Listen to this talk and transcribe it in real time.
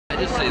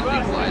just say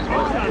legalize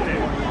work.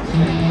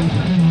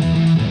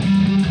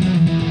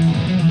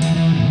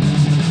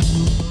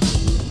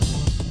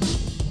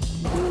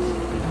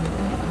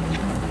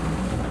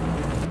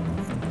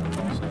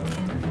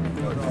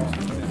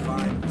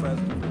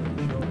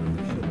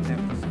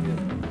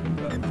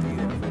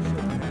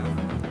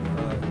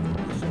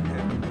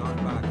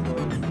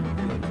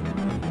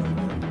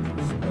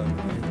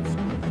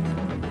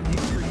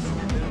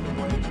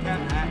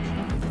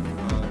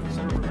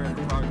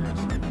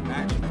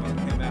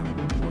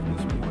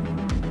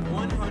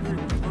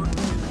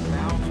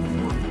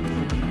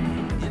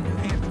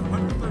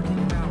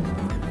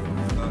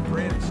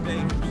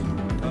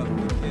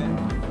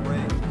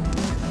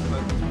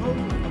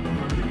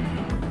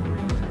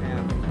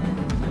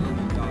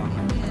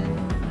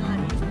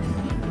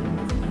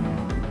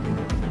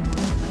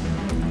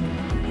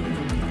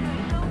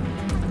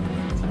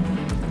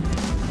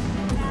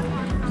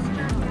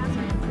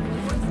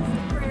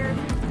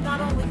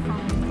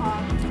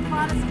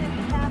 Protestant,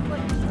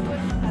 Catholic,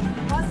 Jewish, and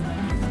Muslim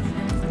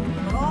traditions,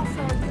 but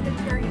also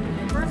Unitarian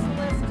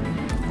Universalist,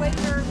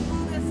 Quaker,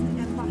 Buddhist,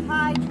 and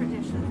Baha'i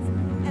traditions.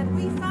 And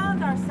we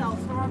found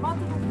ourselves, from our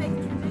multiple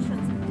faith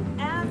traditions,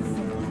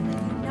 absolutely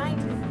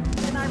united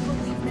in our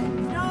belief that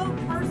no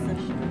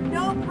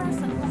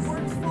person who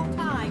works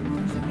full-time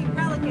should be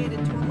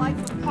relegated to a life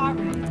of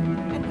poverty.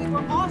 And we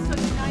were also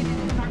united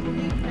in our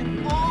belief that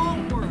all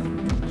work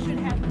should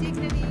have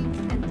dignity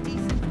and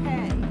decent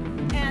pay.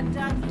 And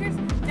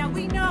now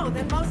we know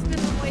that most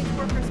minimum wage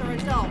workers are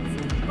adults,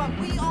 but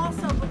we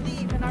also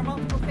believe in our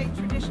multiple faith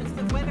traditions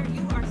that whether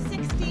you are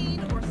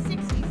 16 or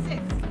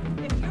 66,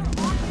 if you're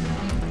on your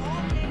feet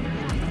all day and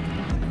night.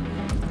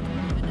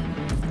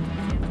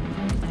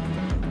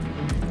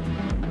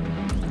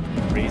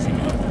 Raising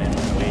of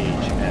minimum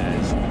wage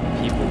as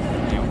people,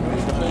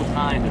 the whole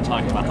time they're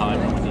talking about how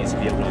everyone needs to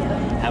be able to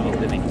have a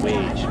living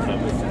wage, but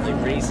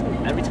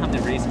every time they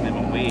raise the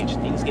minimum wage,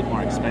 things get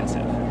more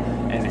expensive.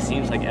 And it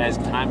seems like as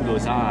time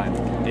goes on,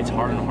 it's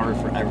harder and harder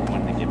for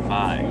everyone to get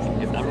by.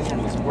 If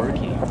everyone was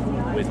working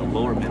with a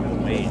lower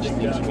minimum wage,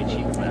 things would be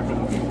cheaper, but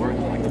everyone would be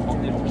working. Like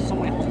there's so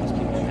many homeless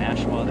people in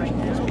Nashua, there's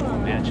homeless people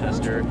in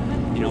Manchester.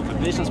 If a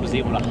business was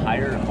able to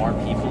hire more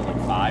people,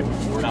 like $5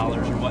 or $4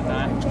 or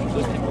whatnot,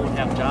 those people would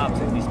have jobs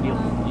and at least be able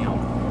to,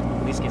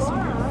 at least get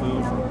some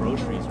food for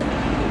groceries.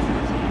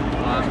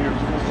 I'm here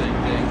for the same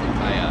thing.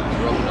 I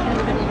grew up in a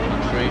third world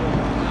country,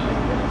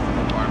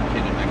 farm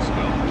kid in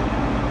Mexico,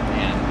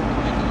 and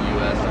in the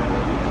U.S. I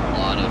work with a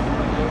lot of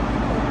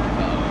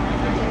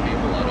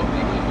people, a lot of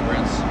illegal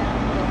immigrants,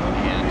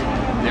 and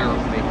they're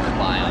making a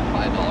buy on $5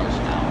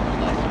 an hour,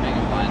 less than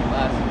making a buy on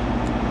less.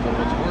 But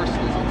what's worse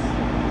is it's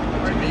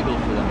illegal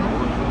for them to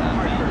work for that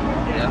amount.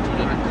 They have to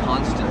live in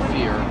constant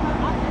fear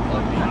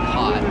of being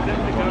caught and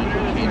going into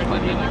a cage by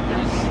men like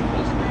this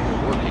because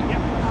they're working.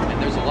 And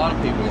there's a lot of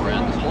people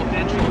around this whole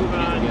country who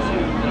can't get a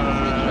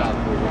minimum wage job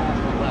who are working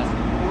for less.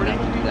 We're going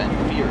to have to do that in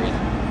fear. And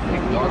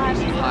take the dogs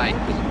and hide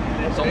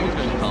because someone's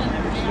going to come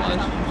for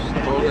lunch,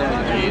 throw them in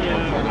a cage,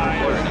 or throw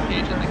them in a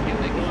cage, and they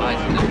can hide.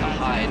 So they have to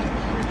hide.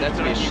 That's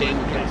to be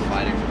ashamed of them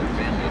providing for their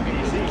family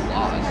because of the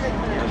laws.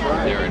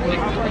 They're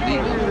illegal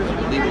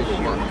to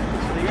work.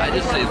 I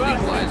just say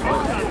legalize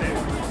work.